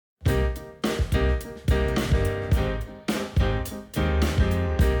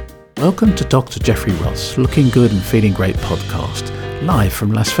Welcome to Dr. Jeffrey Roth's Looking Good and Feeling Great podcast, live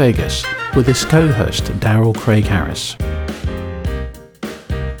from Las Vegas, with his co-host, Daryl Craig Harris.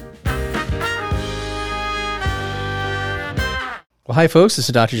 Well, hi, folks. This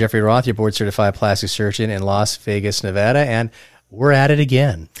is Dr. Jeffrey Roth, your board-certified plastic surgeon in Las Vegas, Nevada, and we're at it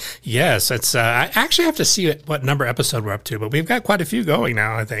again. Yes, it's. I actually have to see what number episode we're up to, but we've got quite a few going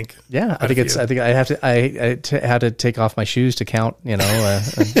now, I think. Yeah, I think I have to. I had to take off my shoes to count.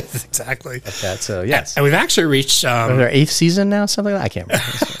 Exactly. That. So yes, and we've actually reached our 8th season now. Something like that. I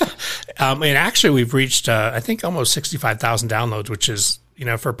can't remember. And actually, we've reached I think almost 65,000 downloads, which is,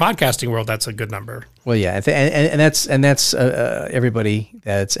 for podcasting world, that's a good number. Well, yeah, and that's everybody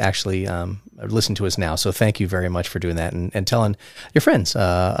that's actually listening to us now. So thank you very much for doing that and telling your friends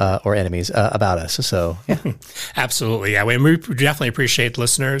or enemies about us. So yeah, absolutely, yeah. We definitely appreciate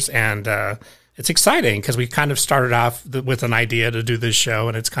listeners, and it's exciting because we kind of started off with an idea to do this show,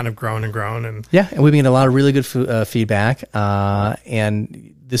 and it's kind of grown and grown. And yeah, and we've been getting a lot of really good feedback,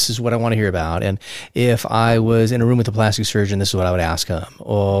 and this is what I want to hear about. And if I was in a room with a plastic surgeon, this is what I would ask them.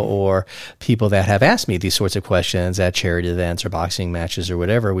 Or people that have asked me these sorts of questions at charity events or boxing matches or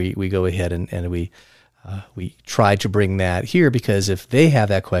whatever, we go ahead and we try to bring that here, because if they have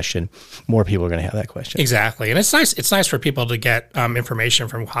that question, more people are going to have that question. Exactly. And it's nice. It's nice for people to get information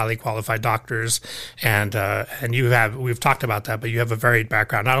from highly qualified doctors. And we've talked about that, but you have a varied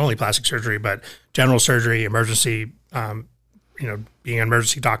background, not only plastic surgery, but general surgery, emergency, being an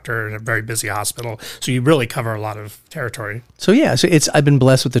emergency doctor in a very busy hospital. So you really cover a lot of territory. So yeah, I've been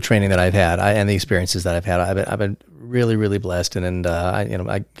blessed with the training that I've had and the experiences that I've had. I've been really, really blessed, and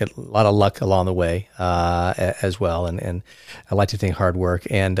I get a lot of luck along the way as well. And I like to think hard work.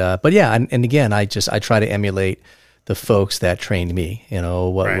 But yeah, and again, I try to emulate the folks that trained me.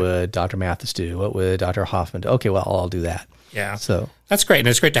 What right. would Dr. Mathis do? What would Dr. Hoffman do? Okay, well, I'll do that. Yeah. So that's great. And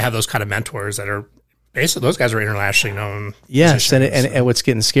it's great to have those kind of mentors that are basically, those guys are internationally known. Yes, and what's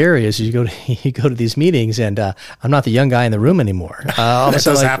getting scary is you go to these meetings, and I'm not the young guy in the room anymore. All of a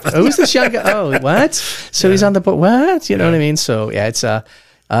sudden, like, who's this young guy? Oh, what? So he's on the board. What? You know what I mean? So yeah,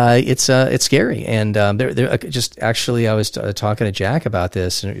 it's scary. And they're just actually, I was talking to Jack about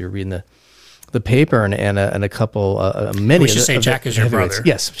this, and you're reading the paper, and a couple many. We should say Jack is your brother.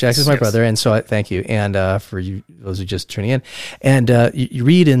 Yes, Jack is my brother, and so thank you. And for you, those who just tuning in, and you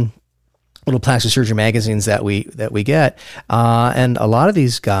read in little plastic surgery magazines that we get, and a lot of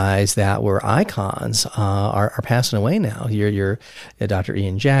these guys that were icons are passing away now. Your Dr.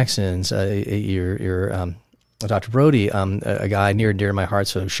 Ian Jackson's, your Dr. Brody, a guy near and dear to my heart.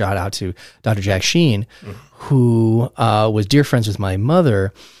 So shout out to Dr. Jack Sheen, who was dear friends with my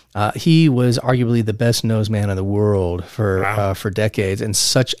mother. He was arguably the best nose man in the world for decades, and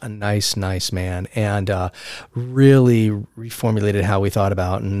such a nice man, and really reformulated how we thought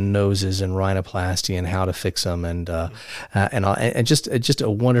about noses and rhinoplasty and how to fix them, and just a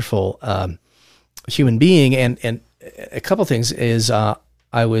wonderful human being. And a couple things is I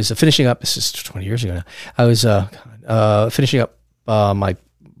was finishing up. This is 20 years ago now. I was finishing up my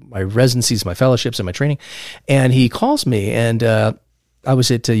residencies, my fellowships, and my training, and he calls me, and I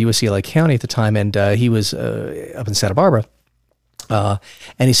was at USC County at the time, and he was up in Santa Barbara. And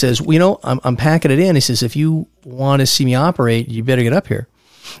he says, I'm packing it in. He says, if you want to see me operate, you better get up here.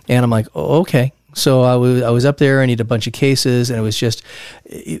 And I'm like, oh, okay. So I was up there, and he had a bunch of cases, and it was just,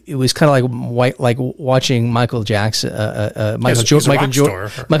 it was kind of like watching Michael Jackson, Michael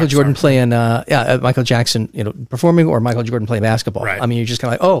Jordan playing, Michael Jackson, performing, or Michael Jordan playing basketball. Right. I mean, you're just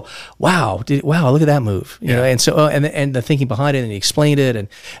kind of like, oh, wow, look at that move, you know. And so, and the thinking behind it, and he explained it, and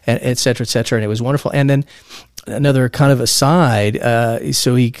et cetera, and it was wonderful. And then another kind of aside,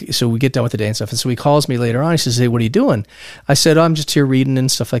 so we get done with the day and stuff, and so he calls me later on. He says, "Hey, what are you doing?" I said, "Oh, I'm just here reading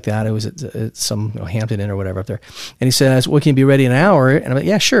and stuff like that." It was at some Hampton Inn or whatever up there. And he says, "Well, can you be ready in an hour?" And I'm like,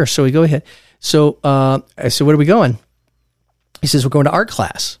 "Yeah, sure." So we go ahead. So I said, "Where are we going?" He says, "We're going to art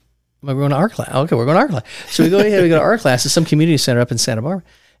class." I'm like, "We're going to art class." Okay, we're going to art class. So we go ahead. We go to art class. It's some community center up in Santa Barbara.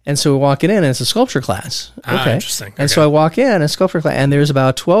 And so we're walking in, and it's a sculpture class. Okay, interesting. And so I walk in, a sculpture class, and there's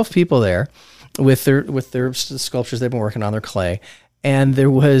about 12 people there with their sculptures they've been working on, their clay. And there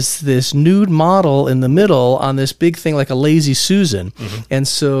was this nude model in the middle on this big thing like a Lazy Susan. Mm-hmm. And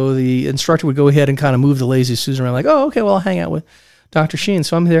so the instructor would go ahead and kind of move the Lazy Susan around, like, oh, okay, well, I'll hang out with Dr. Sheen.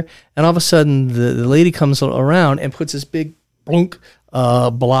 So I'm there. And all of a sudden, the lady comes around and puts this big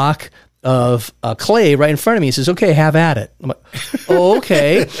block of clay right in front of me. He says, okay, have at it. I'm like, oh,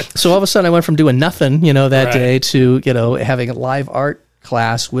 okay. So all of a sudden, I went from doing nothing, that day to, having a live art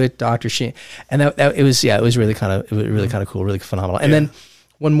class with Dr. Sheen, and it was really kind of cool, really phenomenal. And then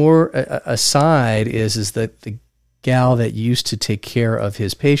one more aside is that gal that used to take care of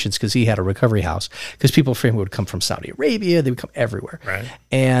his patients because he had a recovery house. Because people for him would come from Saudi Arabia, they would come everywhere, Right.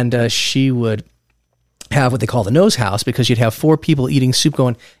 and she would have what they call the nose house because you'd have 4 people eating soup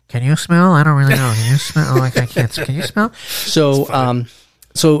going, "Can you smell? I don't really know. Can you smell? Oh, I can't. Can you smell?" So,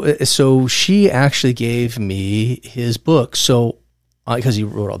 so she actually gave me his book. So, because he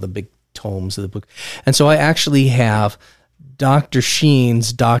wrote all the big tomes of the book, and so I actually have Dr.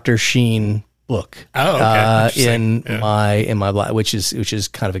 Sheen's Dr. Sheen book. Oh, okay. In my blog, which is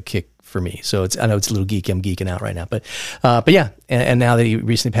kind of a kick for me. So I know it's a little geeky. I'm geeking out right now, but yeah. And now that he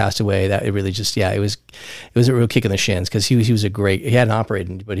recently passed away, that it really just, it was a real kick in the shins because he was he hadn't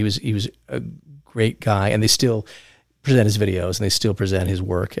operated, but he was a great guy, and they still present his videos and they still present his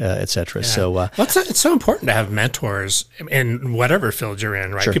work, etc. So it's so important to have mentors in whatever field you're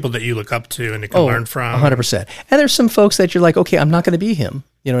in, right? Sure. People that you look up to and you can learn from. 100%. And there's some folks that you're like, okay, I'm not going to be him.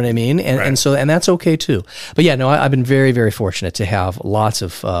 You know what I mean? And that's okay too. But yeah, no, I've been very, very fortunate to have lots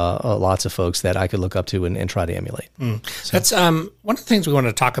of folks that I could look up to and try to emulate. So. That's one of the things we want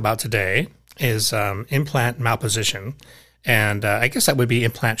to talk about today is implant malposition. And I guess that would be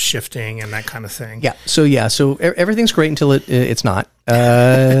implant shifting and that kind of thing. Yeah. So everything's great until it's not.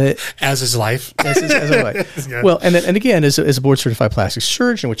 As is life. As is life. Yeah. Well, and again, as a board certified plastic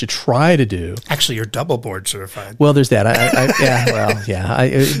surgeon, what you try to do. Actually, you're double board certified. Well, there's that.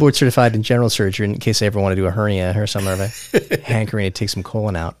 I board certified in general surgery in case I ever want to do a hernia or some of a hankering to take some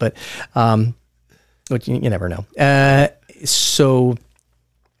colon out. But which you never know.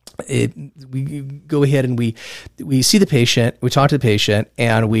 We go ahead and we see the patient, we talk to the patient,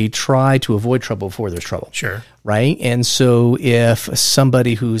 and we try to avoid trouble before there's trouble. Sure. Right? And so if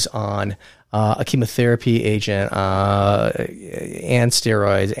somebody who's on a chemotherapy agent and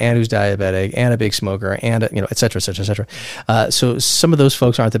steroids and who's diabetic and a big smoker and, et cetera, et cetera, et cetera. So some of those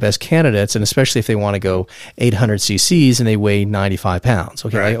folks aren't the best candidates, and especially if they want to go 800 cc's and they weigh 95 pounds.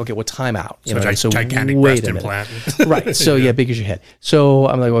 Okay, right. Okay, well, time out. So gigantic breast implant. Right, so yeah, big as your head. So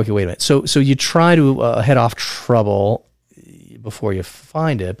I'm like, okay, wait a minute. So you try to head off trouble before you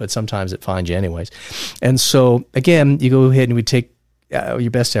find it, but sometimes it finds you anyways. And so, again, you go ahead and we take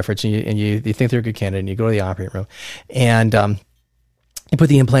your best efforts, and you think they're a good candidate, and you go to the operating room, and you put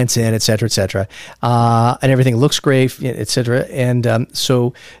the implants in, et cetera, and everything looks great, et cetera. And and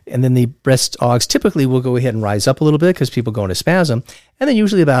then the breast augs typically will go ahead and rise up a little bit because people go into spasm. And then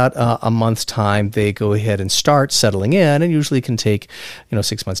usually about a month's time, they go ahead and start settling in, and usually can take,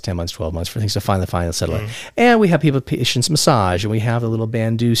 6 months, 10 months, 12 months for things to finally settle in. And we have patients massage, and we have a little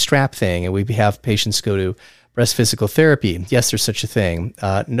bandeau strap thing, and we have patients go to breast physical therapy. Yes, there's such a thing.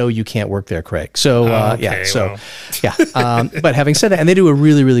 No, you can't work there, Craig. So, but having said that, and they do a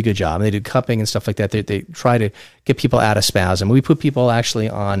really, really good job. And they do cupping and stuff like that. They try to get people out of spasm. We put people actually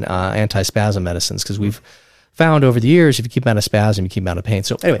on anti-spasm medicines because we've found over the years, if you keep them out of spasm, you keep them out of pain.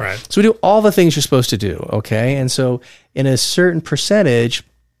 So anyway, So we do all the things you're supposed to do, okay? And so in a certain percentage,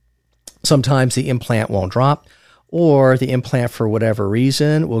 sometimes the implant won't drop, or the implant, for whatever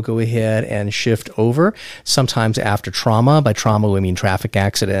reason, will go ahead and shift over. Sometimes after trauma. By trauma, we mean traffic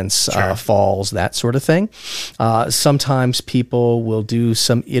accidents, falls, that sort of thing. Sometimes people will do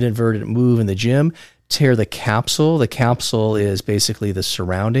some inadvertent move in the gym, tear the capsule. The capsule is basically the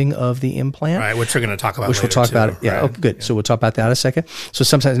surrounding of the implant. Right, which we're going to talk about Which we'll talk too, about. Yeah, right? okay, good. Yeah. So we'll talk about that in a second. So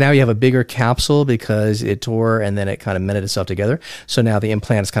sometimes now you have a bigger capsule because it tore and then it kind of mended itself together. So now the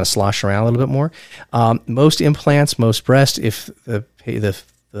implant is kind of sloshing around a little bit more. Most implants, most breast, if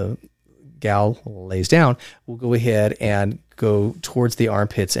the gal lays down, will go ahead and go towards the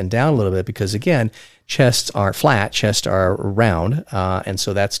armpits and down a little bit because, again, chests aren't flat, chests are round, and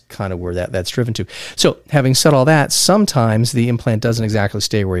so that's kind of where that's driven to. So having said all that, sometimes the implant doesn't exactly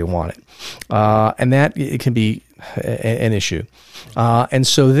stay where you want it, and that it can be an issue. And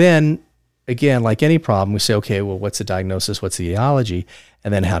so then, again, like any problem, we say, okay, well, what's the diagnosis, what's the etiology,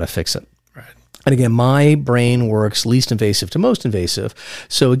 and then how to fix it. And again, my brain works least invasive to most invasive.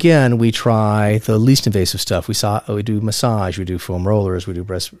 So again, we try the least invasive stuff. We do massage, we do foam rollers, we do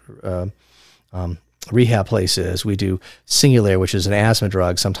breast rehab places, we do Singulair, which is an asthma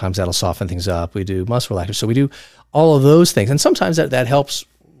drug. Sometimes that'll soften things up. We do muscle relaxers. So we do all of those things. And sometimes that helps.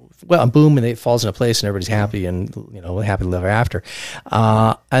 Well, boom, and it falls into place and everybody's happy and, happy to live after.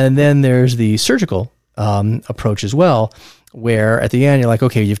 And then there's the surgical approach as well, where at the end you're like,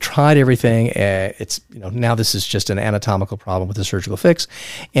 okay, you've tried everything. It's, now this is just an anatomical problem with a surgical fix.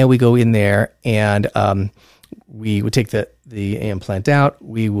 And we go in there and we would take the implant out.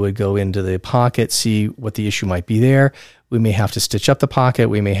 We would go into the pocket, see what the issue might be there. We may have to stitch up the pocket.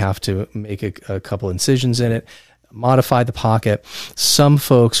 We may have to make a couple incisions in it. modify the pocket. Some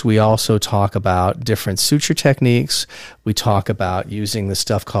folks, we also talk about different suture techniques. We talk about using the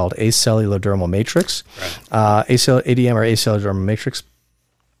stuff called acellular dermal matrix, ADM or acellular dermal matrix.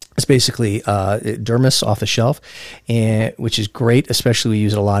 It's basically dermis off the shelf, and which is great. Especially we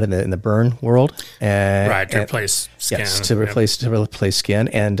use it a lot in the burn world. To replace skin. Yes, to replace skin,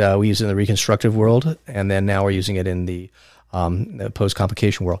 and we use it in the reconstructive world, and then now we're using it in the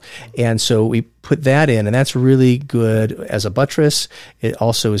post-complication world. And so we put that in, and that's really good as a buttress. It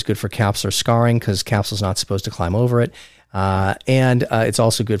also is good for capsular scarring because capsule's not supposed to climb over it. And it's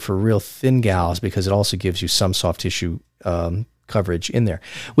also good for real thin gals because it also gives you some soft tissue coverage in there.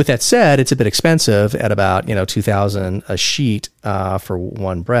 With that said, it's a bit expensive at about $2,000 a sheet for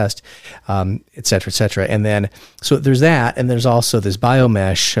one breast, et cetera, et cetera. And then so there's that, and there's also this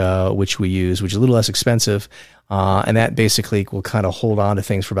biomesh which we use, which is a little less expensive. And that basically will kind of hold on to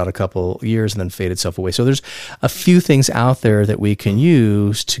things for about a couple years and then fade itself away. So there's a few things out there that we can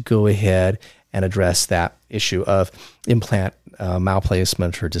use to go ahead and address that issue of implant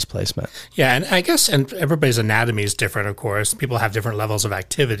malplacement or displacement. Yeah, and I guess everybody's anatomy is different, of course. People have different levels of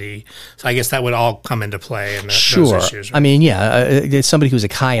activity. So I guess that would all come into play in those issues. Right? I mean, somebody who's a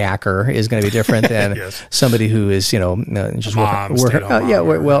kayaker is going to be different than yes. somebody who is, just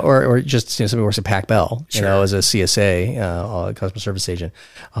or just somebody who works at Pac Bell, as a CSA, customer service agent,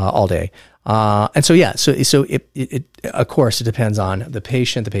 all day. And so it of course it depends on the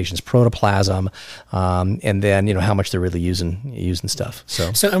patient's protoplasm, and then how much they're really using stuff.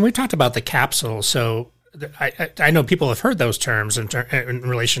 So and we talked about the capsule. So I know people have heard those terms in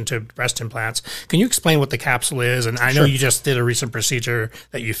relation to breast implants. Can you explain what the capsule is? And I know you just did a recent procedure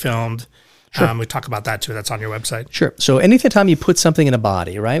that you filmed. Sure. We talk about that too. That's on your website. Sure. So anytime you put something in a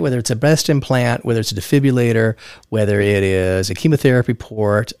body, right, whether it's a breast implant, whether it's a defibrillator, whether it is a chemotherapy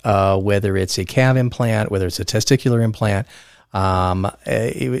port, whether it's a cav implant, whether it's a testicular implant,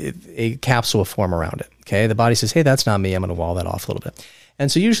 a capsule will form around it. Okay. The body says, hey, that's not me. I'm going to wall that off a little bit.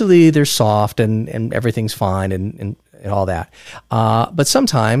 And so usually they're soft and everything's fine and all that. But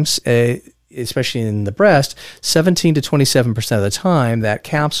sometimes, especially in the breast, 17 to 27% of the time, that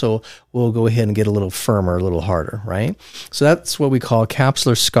capsule will go ahead and get a little firmer, a little harder, right? So that's what we call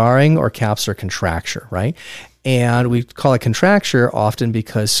capsular scarring or capsular contracture, right? And we call it contracture often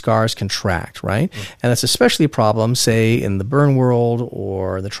because scars contract, right? And that's especially a problem, say, in the burn world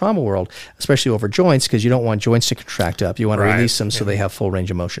or the trauma world, especially over joints, because you don't want joints to contract up. You want to release them so they have full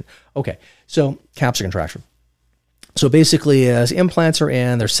range of motion. Okay, so capsular contracture. So basically, as implants are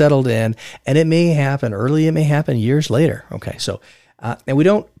in, they're settled in, and it may happen early, it may happen years later. Okay, so, and we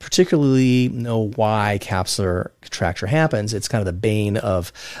don't particularly know why capsular contracture happens. It's kind of the bane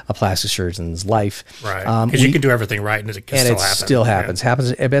of a plastic surgeon's life. Right, because you can do everything right, and it still happens.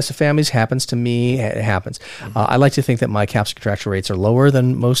 Happens at best of families, happens to me, it happens. Mm-hmm. I like to think that my capsular contracture rates are lower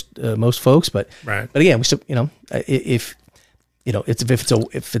than most folks, but again, we still,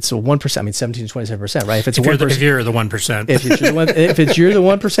 if it's a 1%, I mean 17 to 27%, right? If it's if you're the 1%, if you're the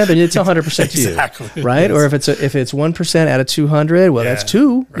 1%, then it's 100% to you, exactly. Right? Yes. Or if it's 1% out of 200, well, that's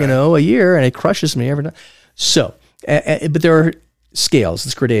two, a year, and it crushes me every time. So, but there are scales,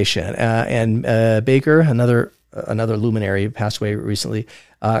 this gradation, and Baker, another luminary, passed away recently,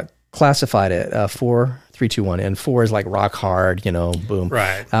 classified it 4, 3, 2, 1, and 4 is like rock hard, boom,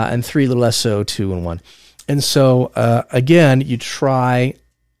 right, and 3 a little less so, 2 and 1. And so, again, you try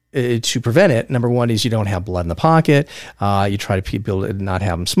to prevent it. Number one is you don't have blood in the pocket. You try to people to not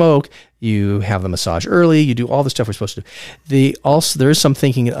have them smoke. You have the massage early. You do all the stuff we're supposed to do. There is some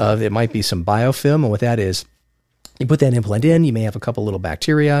thinking of it might be some biofilm, and what that is, you put that implant in. You may have a couple little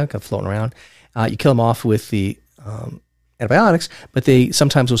bacteria kind of floating around. You kill them off with the antibiotics, but they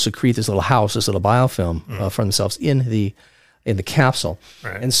sometimes will secrete this little biofilm from themselves in the capsule.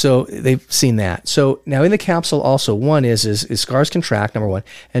 Right. And so they've seen that. So now in the capsule also, one is scars contract, number one.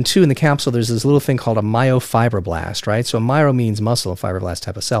 And two, in the capsule, there's this little thing called a myofibroblast, right? So a myro means muscle, a fibroblast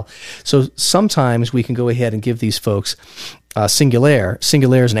type of cell. So sometimes we can go ahead and give these folks Singulair.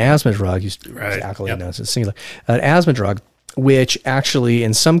 Singulair is an asthma drug. It's Singulair. An asthma drug, which actually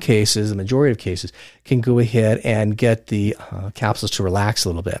in some cases, the majority of cases, can go ahead and get the capsules to relax a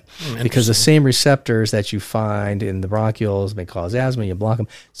little bit. Because the same receptors that you find in the bronchioles may cause asthma, you block them,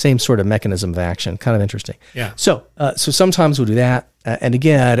 same sort of mechanism of action. Kind of interesting. Yeah. So sometimes we'll do that. And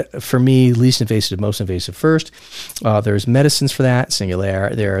again, for me, least invasive, most invasive first. There's medicines for that,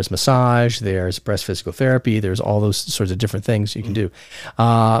 Singulair. There's massage. There's breast physical therapy. There's all those sorts of different things you can do.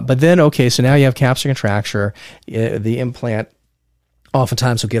 But then, okay, so now you have capsular contracture. The implant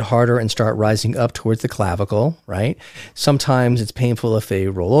oftentimes will get harder and start rising up towards the clavicle, right? Sometimes it's painful if they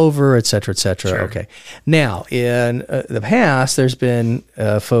roll over, et cetera, et cetera. Sure. Okay. Now, in the past, there's been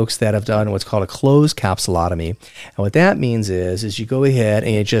folks that have done what's called a closed capsulotomy. And what that means is you go ahead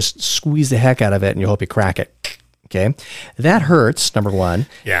and you just squeeze the heck out of it and you hope you crack it. Okay. That hurts, number one.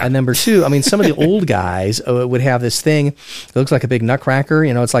 Yeah. And number two, I mean, some of the old guys would have this thing. It looks like a big nutcracker.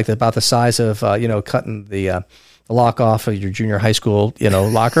 It's like about the size of, cutting the lock off of your junior high school,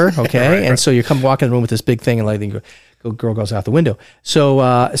 locker. Okay. Right, and so you come walk in the room with this big thing and like the girl goes out the window.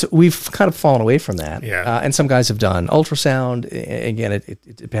 So we've kind of fallen away from that. Yeah. And some guys have done ultrasound. Again,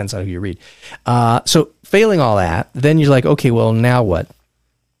 it depends on who you read. So failing all that, then you're like, okay, well, now what?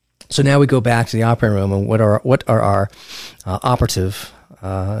 So now we go back to the operating room and what are our operative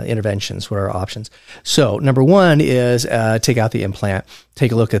interventions? What are our options? So number one is take out the implant,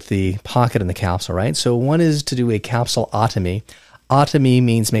 take a look at the pocket in the capsule, right? So one is to do a capsulotomy. Otomy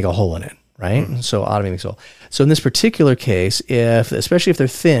means make a hole in it, right? So otomy makes a hole. So in this particular case, especially if they're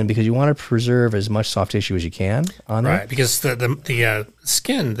thin, because you want to preserve as much soft tissue as you can on there. Right, because the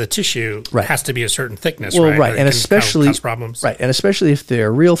skin, the tissue has to be a certain thickness, well, right? Right, and especially cause problems. Right, and especially if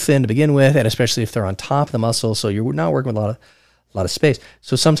they're real thin to begin with, and especially if they're on top of the muscle, so you're not working with a lot of space.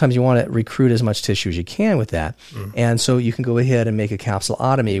 So sometimes you want to recruit as much tissue as you can with that. And so you can go ahead and make a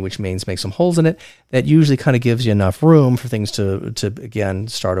capsulotomy, which means make some holes in it. That usually kind of gives you enough room for things to again,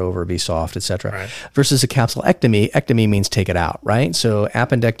 start over, be soft, et cetera. Right. Versus a capsulectomy. Ectomy means take it out, right? So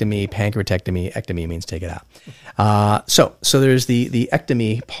appendectomy, pancreatectomy, ectomy means take it out. So there's the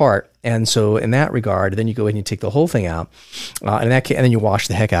ectomy part. And so in that regard, then you go ahead and you take the whole thing out. And then you wash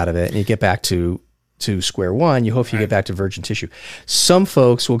the heck out of it and you get back to square one. You hope you get back to virgin tissue. Some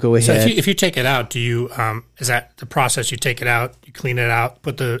folks will go ahead. So if you take it out, do you is that the process? You take it out, you clean it out,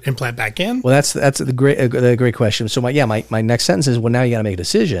 put the implant back in? Well, that's the great question. So my next sentence is, well, now you got to make a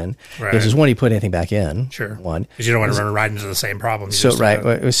decision. Right. Because one, you put anything back in. Sure. One, because you don't want to run right into the same problem. So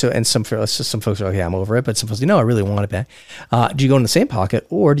right. So and some folks are okay, I'm over it, but some folks, I really want it back. Do you go in the same pocket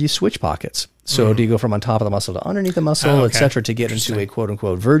or do you switch pockets? So do you go from on top of the muscle to underneath the muscle, et cetera, to get into a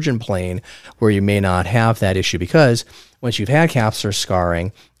quote-unquote virgin plane where you may not have that issue? Because once you've had capsular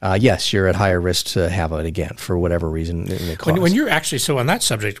scarring, yes, you're at higher risk to have it again for whatever reason it caused. When you're actually, so on that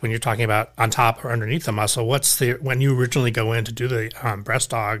subject, when you're talking about on top or underneath the muscle, when you originally go in to do the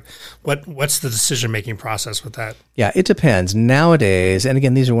breast aug, what's the decision-making process with that? Yeah, it depends. Nowadays, and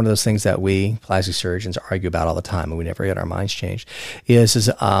again, these are one of those things that we plastic surgeons argue about all the time and we never get our minds changed,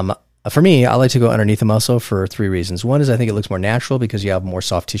 for me, I like to go underneath the muscle for three reasons. One is I think it looks more natural because you have more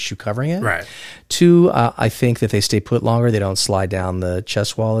soft tissue covering it. Right. Two, I think that they stay put longer. They don't slide down the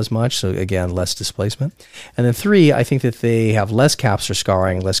chest wall as much. So again, less displacement. And then three, I think that they have less capsular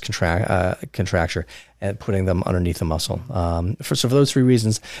scarring, less contracture, and putting them underneath the muscle. So for those three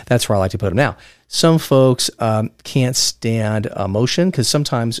reasons, that's where I like to put them. Now, some folks can't stand motion because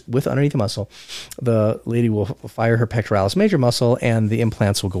sometimes with underneath the muscle, the lady will fire her pectoralis major muscle and the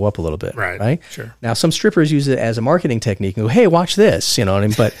implants will go up a little bit. Right? Sure. Now, some strippers use it as a marketing technique and go, hey, watch this, you know what I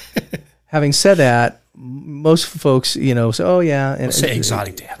mean? But having said that, most folks, say, oh yeah. And say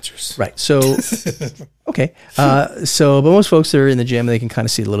exotic dancers. Right. So, okay. But most folks are in the gym, they can kind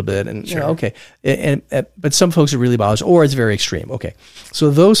of see it a little bit and, okay. But some folks it really bothers, or it's very extreme. Okay. So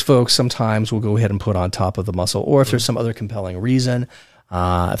those folks sometimes will go ahead and put on top of the muscle, or if there's some other compelling reason,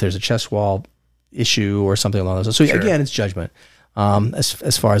 if there's a chest wall issue or something along those lines. So again, it's judgment.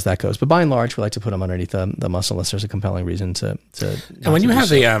 As far as that goes, but by and large, we like to put them underneath the muscle unless there's a compelling reason to. And when you have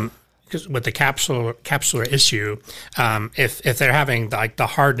because with the capsular issue, if they're having like the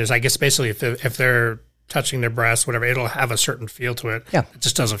hardness, I guess basically if they're touching their breast, whatever, it'll have a certain feel to it. Yeah, it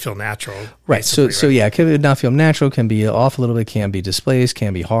just doesn't feel natural. Right. So yeah, it can not feel natural, can be off a little bit, can be displaced,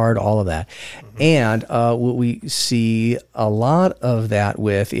 can be hard, all of that. Mm-hmm. And what we see a lot of that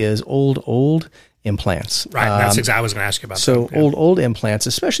with is old implants. Right. That's exactly I was going to ask you about. So that. Yeah. old implants,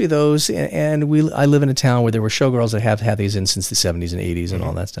 especially those, and I live in a town where there were showgirls that have had these in since the 70s and 80s and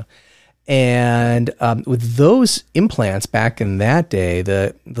all that stuff. And with those implants back in that day,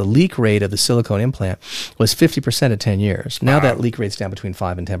 the leak rate of the silicone implant was 50% at 10 years. Now that leak rate's down between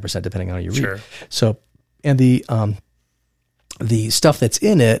 5 and 10%, depending on how you read. So, and the stuff that's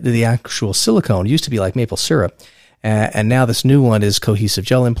in it, the actual silicone, used to be like maple syrup. And now this new one is cohesive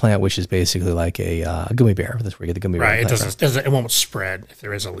gel implant, which is basically like a gummy bear. That's where you get the gummy bear. Right. It won't spread if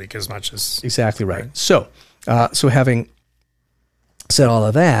there is a leak as much as. Exactly right. So having said all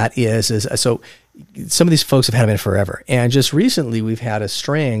of that is so some of these folks have had them in forever. And just recently, we've had a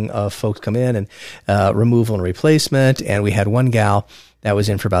string of folks come in and removal and replacement. And we had one gal that was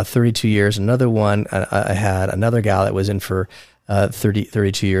in for about 32 years. Another one, I had another gal that was in for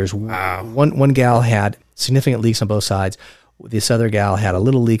 32 years. Wow. One gal had significant leaks on both sides. This other gal had a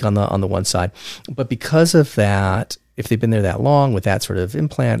little leak on the one side. But because of that, if they've been there that long with that sort of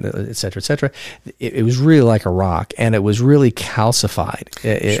implant, et cetera, it was really like a rock, and it was really calcified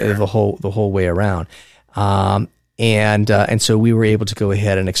the whole way around. And so we were able to go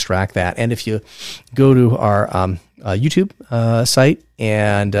ahead and extract that. And if you go to our YouTube site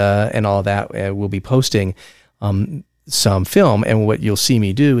and all of that, we'll be posting some film, and what you'll see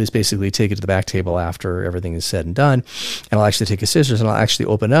me do is basically take it to the back table after everything is said and done, and I'll actually take a scissors and I'll actually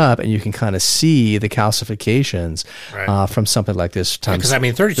open up, and you can kind of see the calcifications from something like this. Because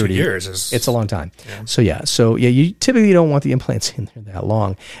 32 years it's a long time. Yeah. So you typically don't want the implants in there that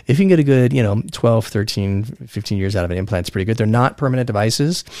long. If you can get a good 12, 13, 15 years out of an implant, it's pretty good. They're not permanent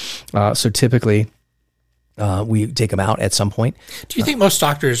devices, so typically we take them out at some point. Do you think most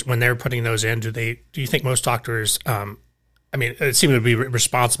doctors, when they're putting those in, do you think most doctors, it seems to be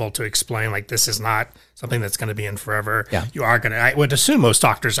responsible to explain, like, this is not something that's going to be in forever. Yeah. You are going to, I would assume most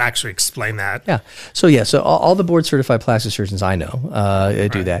doctors actually explain that. Yeah. So all the board certified plastic surgeons I know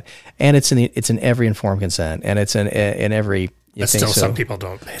do that. And it's in every informed consent, and it's in every, but still, some people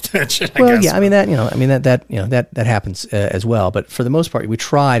don't pay attention. Well, yeah, that happens as well. But for the most part, we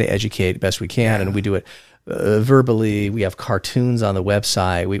try to educate best we can, and we do it verbally. We have cartoons on the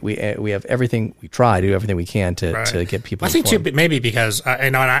website. We have everything. We try to do everything we can to get people. I think informed. too, maybe because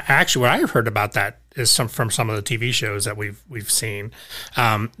actually, what I've heard about that is from some of the TV shows that we've seen.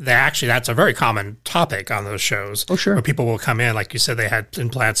 That's a very common topic on those shows. Oh, sure. Where people will come in, like you said, they had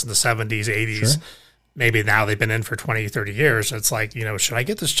implants in the 70s, 80s. Sure. Maybe now they've been in for 20, 30 years. It's like, should I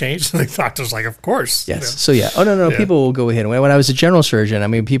get this changed? And the doctor's like, of course. Yes. So yeah. Oh, no. Yeah. People will go ahead. When I was a general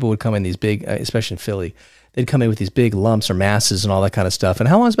surgeon, people would come in these big, especially in Philly, they'd come in with these big lumps or masses and all that kind of stuff. And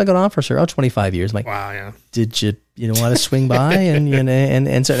how long has it been going on for, sir? 25 years. I'm like, wow, yeah. Did you want to swing by?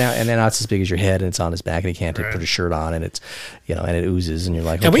 and so now, it's as big as your head, and it's on his back, and he can't put a shirt on, and it's, and it oozes, and you're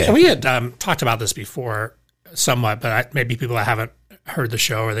like, okay. And we had talked about this before somewhat, but maybe people that haven't heard the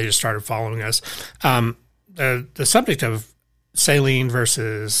show or they just started following us. The subject of saline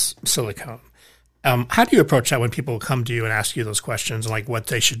versus silicone. How do you approach that when people come to you and ask you those questions, like what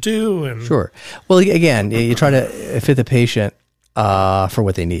they should do? And Sure. Well, again, you try to fit the patient for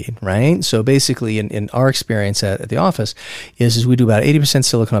what they need, right? So basically, in our experience at the office, is we do about 80%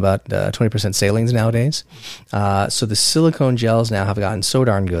 silicone, about 20% salines nowadays. So the silicone gels now have gotten so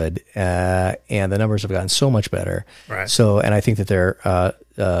darn good, and the numbers have gotten so much better. Right. So, and I think that they're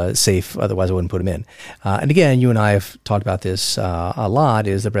safe. Otherwise, I wouldn't put them in. And again, you and I have talked about this a lot.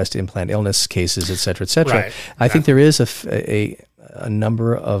 Is the breast implant illness cases, et cetera, et cetera. Right. I think there is a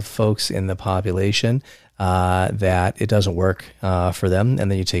number of folks in the population that it doesn't work for them,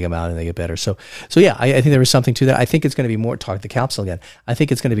 and then you take them out and they get better. So yeah, I think there is something to that. I think it's going to be more, talk the capsule again. I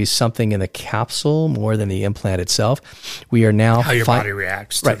think it's going to be something in the capsule more than the implant itself. We are now how your body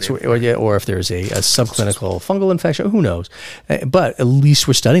reacts, right? Or if there's a subclinical fungal infection, who knows? But at least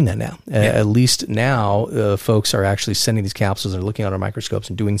we're studying that now. At least now, folks are actually sending these capsules and looking under microscopes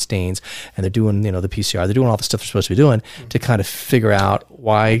and doing stains, and they're doing the PCR. They're doing all the stuff they're supposed to be doing to kind of figure out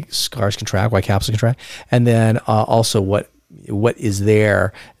why scars contract, why capsules contract. And then also what is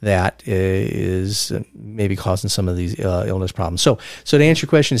there that is maybe causing some of these illness problems. So to answer your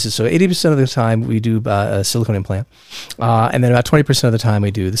question, is so 80% of the time we do a silicone implant, and then about 20% of the time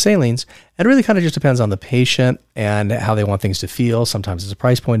we do the salines. And it really kind of just depends on the patient and how they want things to feel. Sometimes it's a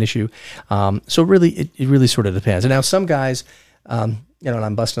price point issue. So really, it really sort of depends. And now some guys, and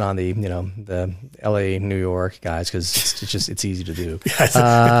I'm busting on the LA, New York guys, because it's easy to do.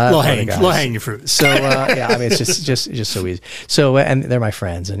 Low hanging fruit. So it's just so easy. So and they're my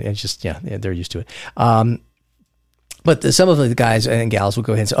friends, and it's just they're used to it. But some of the guys and gals will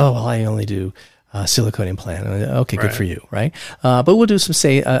go ahead and say, oh well, I only do silicone implant. Okay, good for you, right? But we'll do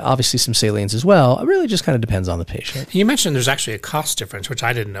obviously some salines as well. It really just kind of depends on the patient. You mentioned there's actually a cost difference, which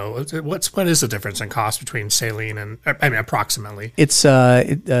I didn't know. What is the difference in cost between saline and approximately? It's I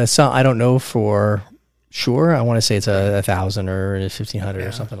don't know for sure. I want to say it's $1,000 or $1,500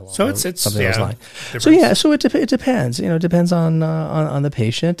 or something along those lines. So it depends. It depends on the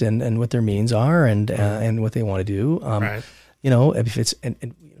patient and what their means are and what they want to do. If it's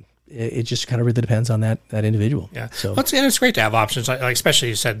it just kind of really depends on that individual. Yeah. So it's great to have options, like especially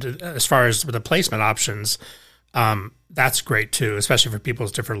you said, as far as the placement options. That's great too, especially for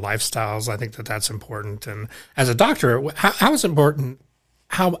people's different lifestyles. I think that's important. And as a doctor, how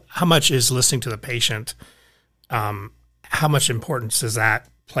how much is listening to the patient? How much importance does that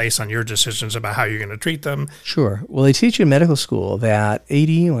place on your decisions about how you're going to treat them? Sure. Well, they teach you in medical school that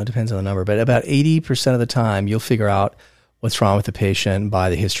it depends on the number, but about 80% of the time you'll figure out what's wrong with the patient by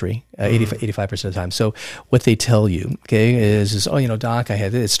the history, 85% of the time. So what they tell you, okay, is doc,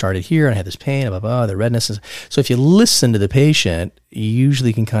 it started here, and I had this pain, blah, blah, the redness. So if you listen to the patient, you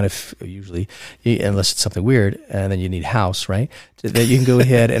usually can unless it's something weird, and then you need house, right? That you can go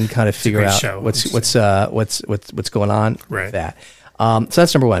ahead and kind of figure out what's going on with that. So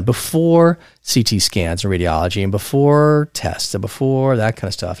that's number one, before CT scans and radiology and before tests and before that kind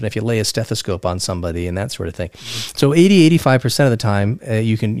of stuff. And if you lay a stethoscope on somebody and that sort of thing. So 85% of the time,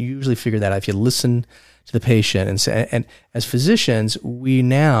 you can usually figure that out if you listen to the patient. And as physicians, we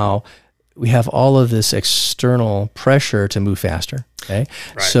have all of this external pressure to move faster. Okay.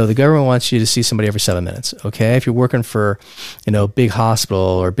 Right. So the government wants you to see somebody every 7 minutes. Okay. If you're working for, big hospital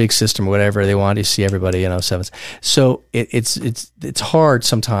or big system or whatever, they want you to see everybody, 7. So it's hard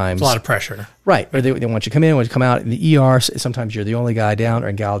sometimes. It's a lot of pressure. Right. Or they want you to come in, want you to come out. In the ER, sometimes you're the only guy down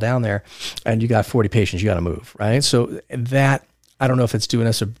or gal down there, and you got 40 patients you got to move. Right. So that, I don't know if it's doing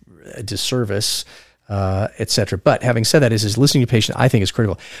us a disservice, et cetera. But having said that, is listening to patient, I think, is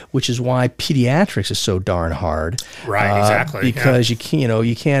critical, which is why pediatrics is so darn hard. Right, exactly. Because you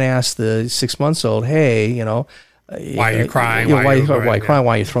can't ask the 6 months old, hey, why are you crying? Why are you crying?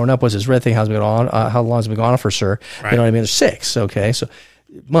 Why are you throwing up? What's this red thing? How's it been on? How long has it been going on for, sir? Right. You know what I mean? There's 6. Okay, so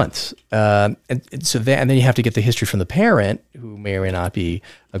months, and then you have to get the history from the parent, who may or may not be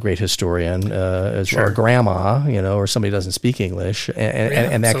a great historian, or a grandma, or somebody who doesn't speak English,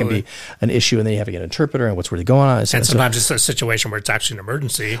 and that can be an issue. And then you have to get an interpreter and what's really going on. And sometimes it's a situation where it's actually an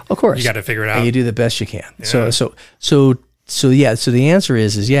emergency. Of course, you got to figure it out. And you do the best you can. Yeah. So the answer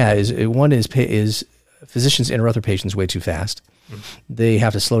is physicians interrupt their patients way too fast. Mm-hmm. They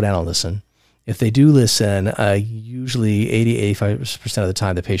have to slow down and listen. If they do listen, usually 80-85% of the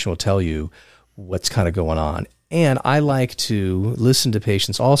time, the patient will tell you what's kind of going on. And I like to listen to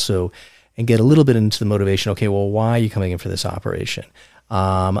patients also and get a little bit into the motivation. Okay, well, why are you coming in for this operation?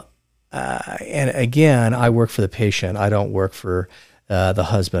 And again, I work for the patient. I don't work for the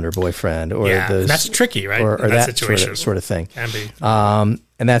husband or boyfriend or that's tricky, right? Or that situation. Sort of thing. Can be.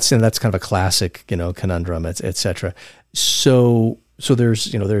 And that's kind of a classic, conundrum, et cetera. So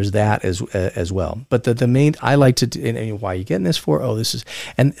there's that as well. But the main, I like to, and why are you getting this for? Oh, this is,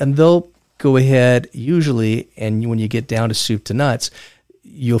 and they'll go ahead usually, and when you get down to soup to nuts,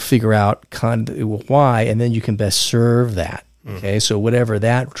 you'll figure out why, and then you can best serve that. Okay, so whatever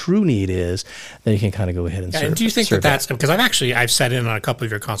that true need is, then you can kind of go ahead and serve. And do you think that's because I've sat in on a couple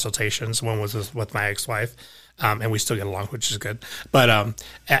of your consultations. One was with my ex-wife, and we still get along, which is good. But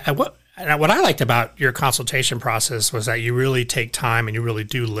what I liked about your consultation process was that you really take time and you really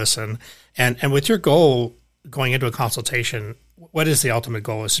do listen. And with your goal going into a consultation, what is the ultimate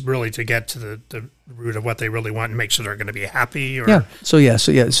goal? Is really to get to the root of what they really want and make sure they're going to be happy? Or? So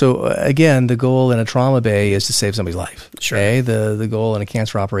again, the goal in a trauma bay is to save somebody's life. Sure. Okay? The goal in a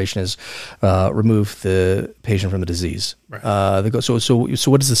cancer operation is remove the patient from the disease. Right.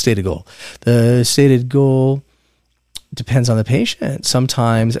 So what is the stated goal? The stated goal depends on the patient.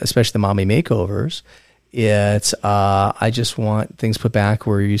 Sometimes, especially the mommy makeovers, it's I just want things put back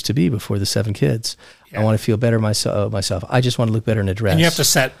where it used to be before the 7 kids. Yeah. I want to feel better myself. I just want to look better in a dress. And you have to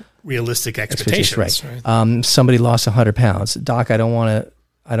set realistic expectations. Right. Somebody lost 100 pounds. Doc, I don't want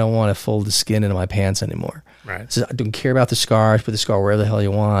to fold the skin into my pants anymore. Right. It says, I don't care about the scars. Put the scar wherever the hell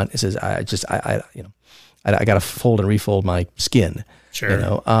you want. It says I got to fold and refold my skin.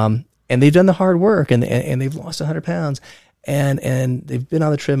 Sure. And they've done the hard work, and they've lost 100 pounds, and they've been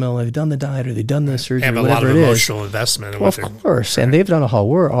on the treadmill, and they've done the diet, or they've done the surgery, they have a lot of emotional investment. Well, of course, and they've done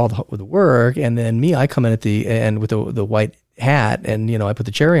all the work, and then me, I come in at the end with the white hat, and I put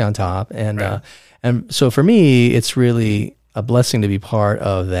the cherry on top, and so for me, it's really a blessing to be part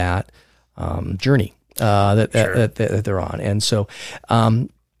of that journey that they're on, and so.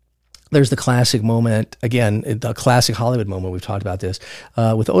 There's the classic moment, again, the classic Hollywood moment, we've talked about this,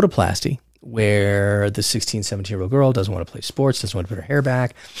 with otoplasty, where the 16, 17-year-old girl doesn't want to play sports, doesn't want to put her hair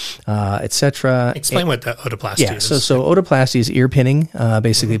back, et cetera. Explain what the otoplasty is. So otoplasty is ear pinning,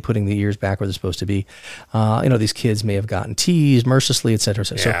 basically putting the ears back where they're supposed to be. These kids may have gotten teased mercilessly, et cetera, et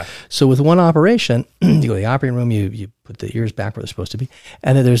cetera. Yeah. So with one operation, you go to the operating room, you put the ears back where they're supposed to be.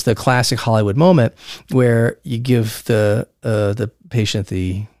 And then there's the classic Hollywood moment where you give the patient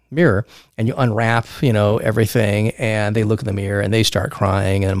the mirror and you unwrap, everything, and they look in the mirror and they start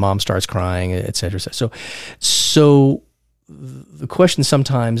crying and mom starts crying, et cetera, et cetera. So the question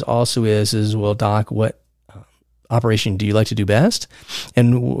sometimes also is, well, doc, what, operation do you like to do best?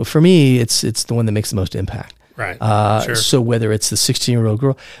 And for me, it's the one that makes the most impact. Right. Sure. So whether it's the 16-year-old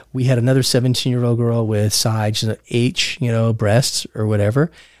girl, we had another 17-year-old girl with size H, breasts or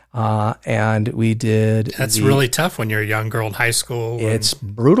whatever. And we did. That's really tough when you're a young girl in high school. It's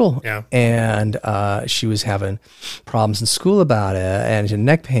brutal. Yeah. And she was having problems in school about it, and she had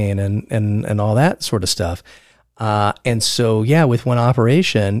neck pain and all that sort of stuff. And so, with one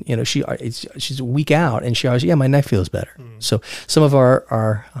operation, she's a week out, and she always, my neck feels better. So some of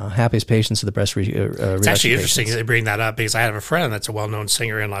our happiest patients are the breast It's actually interesting patients. that you bring that up, because I have a friend that's a well-known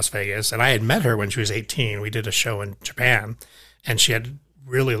singer in Las Vegas, and I had met her when she was 18. We did a show in Japan, and she had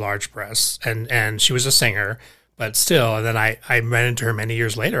really large breasts, and she was a singer, but still. And then I ran into her many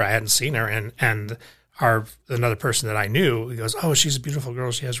years later. I hadn't seen her, and another person that I knew, he goes, "Oh, she's a beautiful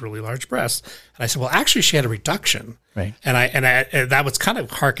girl. She has really large breasts." And I said, "Well, actually, she had a reduction." Right. And that was kind of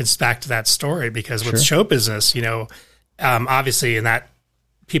harkens back to that story, because with show business, obviously, in that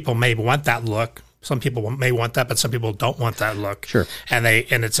people may want that look. Some people may want that, but some people don't want that look. Sure. And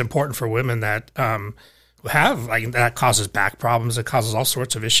it's important for women that have that causes back problems. It causes all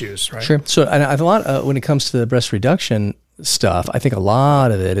sorts of issues, right? Sure. So and a lot when it comes to the breast reduction stuff, I think a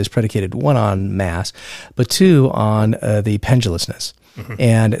lot of it is predicated, one, on mass, but two, on the pendulousness. Mm-hmm.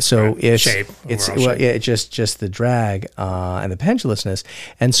 And so it's just the drag and the pendulousness.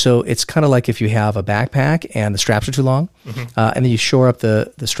 And so it's kind of like if you have a backpack and the straps are too long, and then you shore up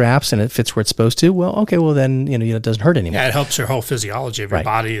the straps and it fits where it's supposed to. Well, okay, well then it doesn't hurt anymore. Yeah, it helps your whole physiology of your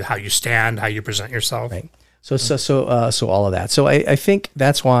body, how you stand, how you present yourself. Right. So all of that. So I think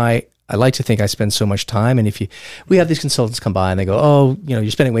that's why I like to think I spend so much time. And we have these consultants come by and they go, "Oh, you're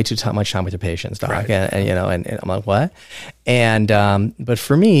spending way too much time with your patients, doc." Right. And I'm like, "What?" And but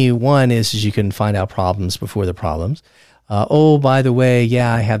for me, one is you can find out problems before the problems. By the way,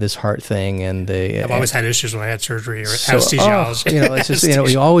 I have this heart thing, and I've always had issues when I had surgery or anesthesiology. It's just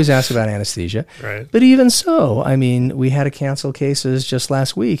we always ask about anesthesia. Right. But even so, we had to cancel cases just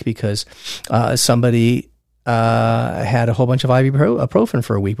last week because somebody had a whole bunch of ibuprofen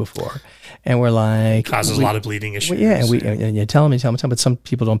for a week before, and we're like, causes a lot of bleeding issues. And you tell them, but some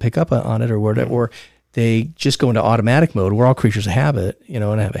people don't pick up on it, or they just go into automatic mode. We're all creatures of habit, and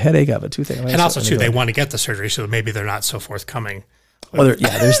I have a headache, I have a toothache, and also too, they want to get the surgery, so maybe they're not so forthcoming. Well,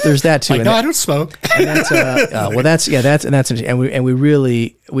 there's that too. I don't smoke. And that's interesting. And we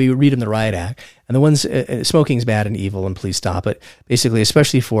read them the riot act. And the ones smoking is bad and evil, and please stop it. Basically,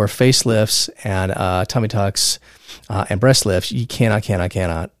 especially for facelifts and tummy tucks and breast lifts, you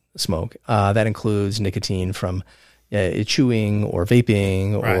cannot smoke. That includes nicotine from chewing or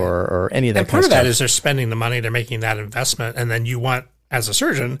vaping or any of that. And kind part of stuff. that is they're spending the money, they're making that investment, and then you want, as a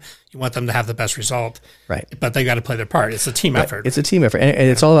surgeon, you want them to have the best result. Right. But they got to play their part. It's a team effort. It's a team effort. And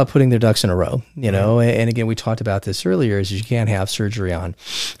it's all about putting their ducks in a row, And again, we talked about this earlier, is you can't have surgery on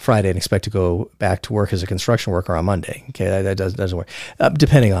Friday and expect to go back to work as a construction worker on Monday. Okay, that doesn't work.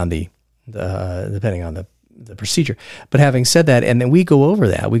 Depending on the procedure. But having said that, and then we go over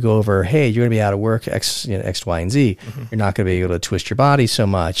that. We go over, hey, you're going to be out of work X, Y, and Z. Mm-hmm. You're not going to be able to twist your body so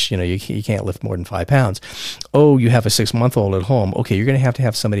much. You can't lift more than 5 pounds. Oh, you have a 6-month-old at home. Okay, you're going to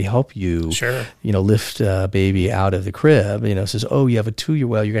have somebody help you. Sure. Lift baby out of the crib. Says, oh, you have a 2-year.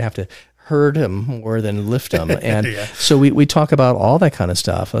 Well, you're going to have to herd him more than lift him. And so we talk about all that kind of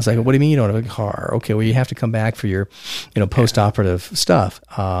stuff. I was like, what do you mean you don't have a car? Okay, well, you have to come back for your post-operative stuff.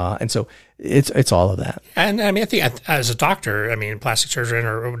 And so it's all of that. And I think as a doctor, plastic surgeon,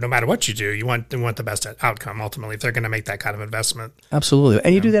 or no matter what you do, you want the best outcome ultimately if they're going to make that kind of investment. Absolutely.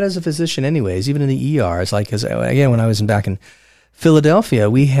 And you do that as a physician anyways, even in the ER. It's like, because again, when I was back in Philadelphia,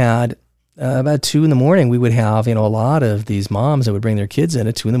 we had about 2 a.m, we would have, a lot of these moms that would bring their kids in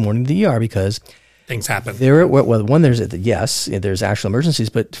at 2 a.m. to the ER because things happen. There's actual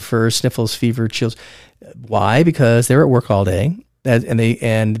emergencies, but for sniffles, fever, chills. Why? Because they're at work all day. And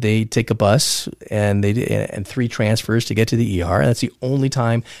they take a bus and 3 transfers to get to the ER. That's the only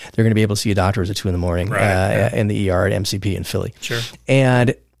time they're going to be able to see a doctor is at 2 a.m. In the ER at MCP in Philly. Sure.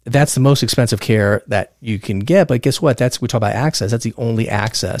 And that's the most expensive care that you can get. But guess what? We talk about access. That's the only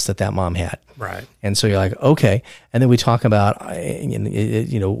access that mom had. Right. And so you're like, okay. And then we talk about,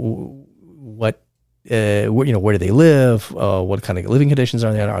 where do they live? What kind of living conditions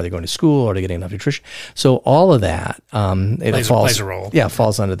are they in? Are they going to school? Are they getting enough nutrition? So all of that plays a role. Yeah,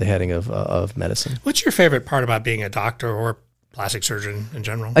 falls under the heading of medicine. What's your favorite part about being a doctor or plastic surgeon in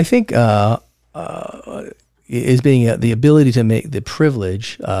general? I think is being the ability to make the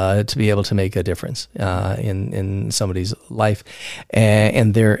privilege to be able to make a difference in somebody's life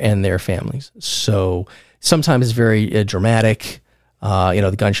and their families. So sometimes it's very dramatic.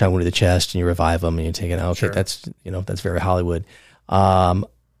 the gunshot wound to the chest, and you revive them and you take it out. Okay, that's very Hollywood.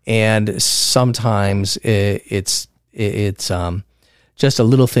 And sometimes it's just a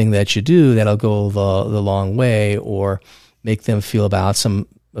little thing that you do that'll go the long way, or make them feel about some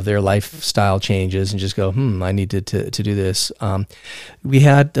of their lifestyle changes and just go, I need to do this. We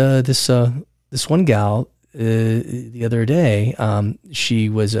had this one gal the other day. She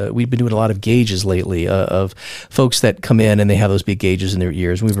was we've been doing a lot of gauges lately of folks that come in and they have those big gauges in their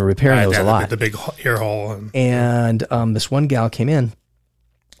ears. We've been repairing those a lot. The big ear hole. And this one gal came in,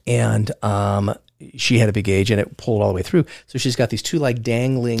 and she had a big gauge and it pulled all the way through. So she's got these two like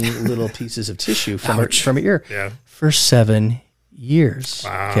dangling little pieces of tissue from her ear for 7 years.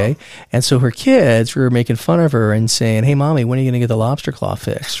 Wow. Okay. And so her kids were making fun of her and saying, "Hey, mommy, when are you going to get the lobster claw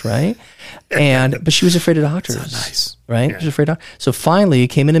fixed?" Right. But she was afraid of doctors. That's nice. Right. Yeah. She was afraid of. So finally it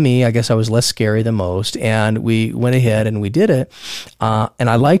came into me. I guess I was less scary than most. And we went ahead and we did it. And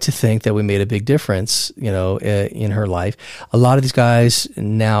I like to think that we made a big difference, in her life. A lot of these guys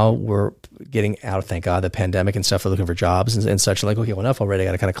now were getting out of, thank God, the pandemic and stuff, are looking for jobs and such. Like, okay, well, enough already. I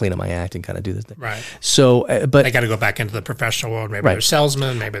got to kind of clean up my act and kind of do this thing. Right. So, but they got to go back into the professional world. Maybe they're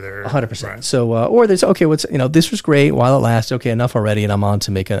salesmen. Maybe they're 100%. Right. So, or there's, okay, this was great while it lasts. Okay, enough already. And I'm on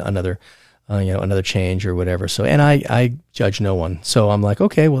to make another change or whatever. So, and I judge no one. So I'm like,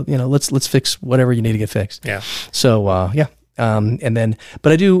 okay, well, let's fix whatever you need to get fixed. Yeah. So,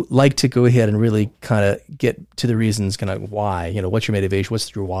 but I do like to go ahead and really kind of get to the reasons, kind of why, what's your motivation,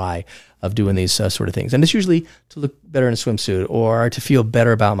 what's your why of doing these sort of things. And it's usually to look better in a swimsuit or to feel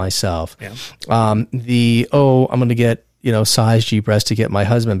better about myself. Yeah. I'm going to get, size G breast to get my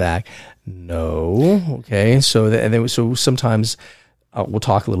husband back. No. Okay. So sometimes we'll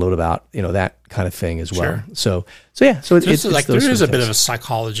talk a little bit about, that kind of thing as well. Sure. So it's like those there is sort a of bit of a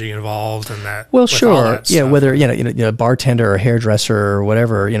psychology involved in that. Well, sure. Yeah. Stuff. Whether, a bartender or a hairdresser or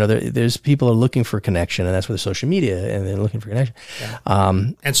whatever, there's people are looking for connection, and that's where the social media, and they're looking for connection.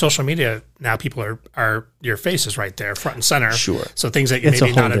 Yeah. And social media, now people are your face is right there front and center. Sure. So things that you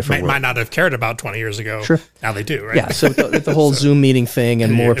might not have cared about 20 years ago. Sure. Now they do, right? Yeah. So the whole Zoom meeting thing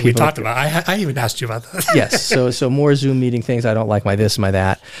and more people. We talked about, I even asked you about that. Yes. So more Zoom meeting things. I don't like my this, my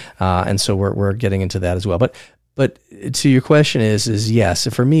that. And so we're getting into that as well. But to your question is yes,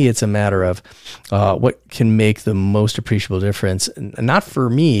 for me, it's a matter of what can make the most appreciable difference, not for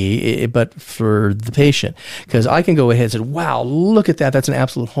me, but for the patient. Because I can go ahead and say, wow, look at that. That's an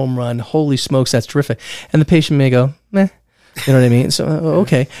absolute home run. Holy smokes, that's terrific. And the patient may go, meh. You know what I mean? So,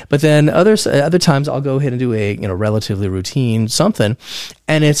 okay. But then other times I'll go ahead and do a, relatively routine something,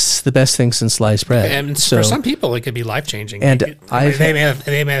 and it's the best thing since sliced bread. And for some people, it could be life-changing. And they may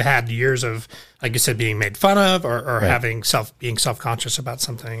have had years of, like you said, being made fun of or having being self-conscious about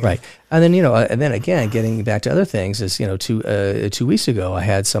something. Right. And then, and then again, getting back to other things is, 2 weeks ago, I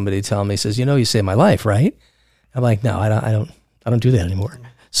had somebody tell me, says, you saved my life, right? I'm like, no, I don't do that anymore.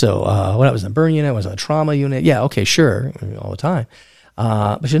 So when I was in the burn unit, I was on a trauma unit. Yeah, okay, sure, all the time.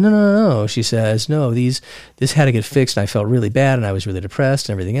 But she said, no. She says, no, this had to get fixed, and I felt really bad, and I was really depressed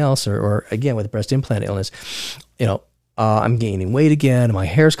and everything else. Or again, with breast implant illness, I'm gaining weight again, and my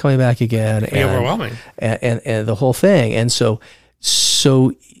hair's coming back again. It's overwhelming. And the whole thing. And so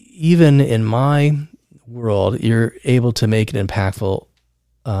even in my world, you're able to make an impactful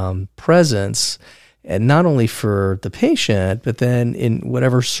presence, and not only for the patient, but then in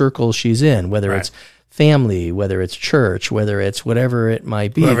whatever circle she's in, whether it's family, whether it's church, whether it's whatever it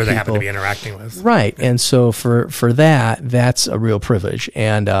might be. Whoever they happen to be interacting with. Right. Yeah. And so for that's a real privilege.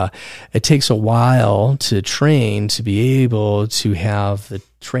 And it takes a while to train to be able to have the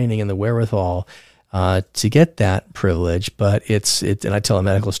training and the wherewithal to get that privilege. But and I tell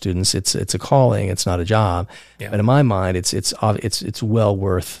medical students, it's a calling, it's not a job. Yeah. But in my mind, it's well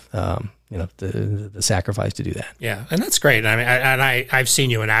worth the sacrifice to do that. Yeah, and that's great. I mean, I've seen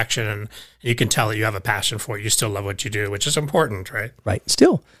you in action, and you can tell that you have a passion for it. You still love what you do, which is important, right? Right.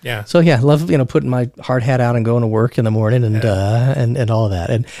 Still. Yeah. So I love putting my hard hat out and going to work in the morning and all of that.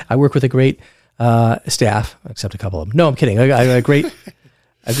 And I work with a great staff, except a couple of them. No, I'm kidding. I got a great.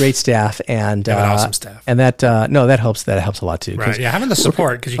 A great staff and an awesome staff, and that helps. That helps a lot too. Right. Yeah, having the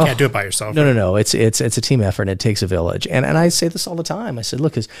support because you can't do it by yourself. No. It's a team effort and it takes a village. And I say this all the time. I said,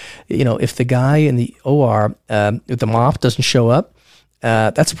 look, if the guy in the OR with the mop doesn't show up,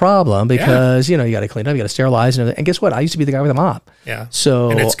 that's a problem because you got to clean up, you got to sterilize, and guess what? I used to be the guy with the mop. Yeah.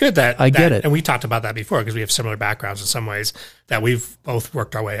 So and it's good that I get it. And we talked about that before because we have similar backgrounds in some ways that we've both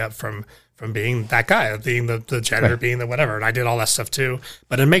worked our way up from being that guy, being the janitor, being the whatever. And I did all that stuff too.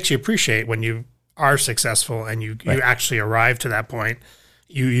 But it makes you appreciate when you are successful and you actually arrive to that point,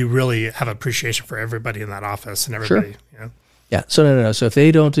 you really have appreciation for everybody in that office and everybody. Sure. Yeah. So no. So if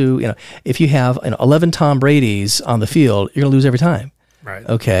they don't do, if you have 11 Tom Brady's on the field, you're going to lose every time. Right.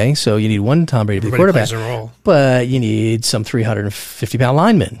 Okay. So you need one Tom Brady to be quarterback. Plays a role. But you need some 350-pound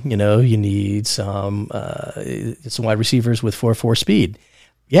linemen. You need some wide receivers with 4.4 speed.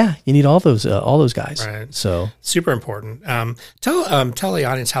 Yeah, you need all those guys. Right. So super important. Tell the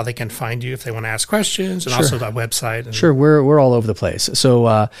audience how they can find you if they want to ask questions, and also that website. Sure, we're all over the place.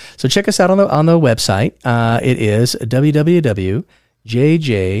 So check us out on the website. It is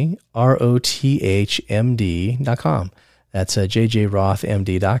www.jjrothmd.com. That's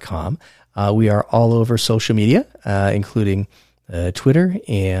jjrothmd.com. We are all over social media, including Twitter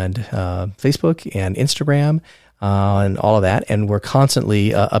and Facebook and Instagram. And all of that, and we're constantly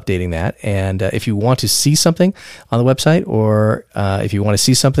updating that. And if you want to see something on the website, or if you want to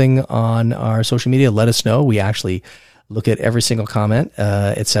see something on our social media, let us know. We actually look at every single comment,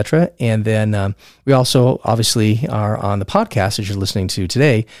 etc. And then we also obviously are on the podcast as you're listening to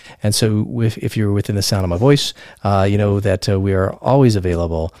today. And so if you're within the sound of my voice, you know that we are always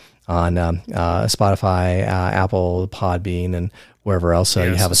available on Spotify, Apple, Podbean, and wherever else you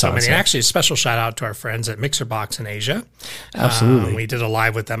have us on. Actually, a special shout out to our friends at MixerBox in Asia. Absolutely. We did a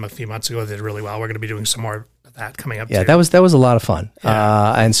live with them a few months ago. They did really well. We're going to be doing some more of that coming up. Yeah, too. that was a lot of fun.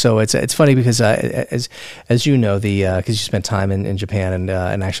 Yeah. And so it's funny because as you know, because you spent time in Japan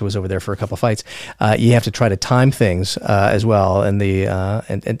and actually was over there for a couple of fights, you have to try to time things as well. And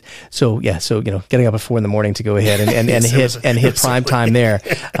so getting up at 4 a.m. to go ahead and hit prime time there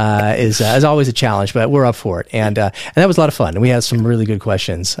is always a challenge, but we're up for it. And that was a lot of fun. And we had some really good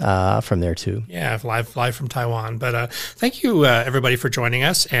questions from there too. Yeah, live from Taiwan. But thank you everybody for joining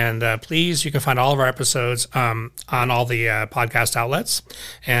us. And please, you can find all of our episodes on all the podcast outlets.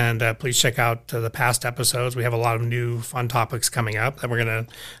 And please check out the past episodes. We have a lot of new fun topics coming up that we're going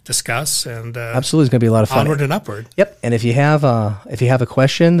to discuss. And absolutely, it's going to be a lot of fun. Onward and upward. Yep. And if you have a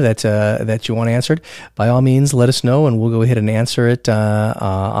question that you want answered, by all means, let us know, and we'll go ahead and answer it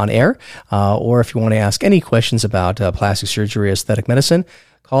on air. Or if you want to ask any questions about plastic surgery or aesthetic medicine,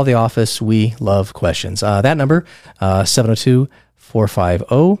 call the office. We love questions. That number,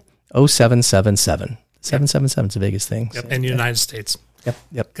 702-450-0777. 777 is the biggest thing. Yep, in the United States. Yep.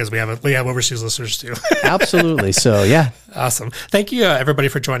 Because we have overseas listeners too. Absolutely. So, yeah. Awesome. Thank you, everybody,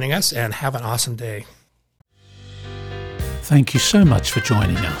 for joining us, and have an awesome day. Thank you so much for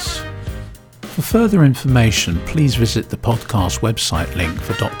joining us. For further information, please visit the podcast website link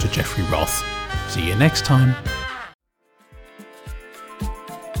for Dr. Jeffrey Roth. See you next time.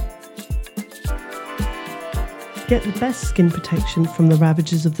 Get the best skin protection from the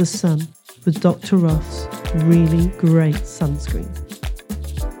ravages of the sun with Dr. Roth's really great sunscreen.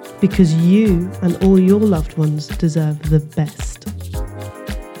 Because you and all your loved ones deserve the best.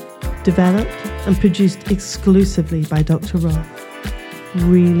 Developed and produced exclusively by Dr. Roth.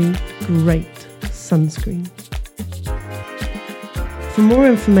 Really great sunscreen. For more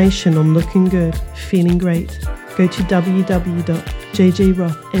information on looking good, feeling great, go to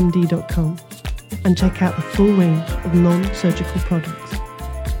www.jjrothmd.com and check out the full range of non-surgical products.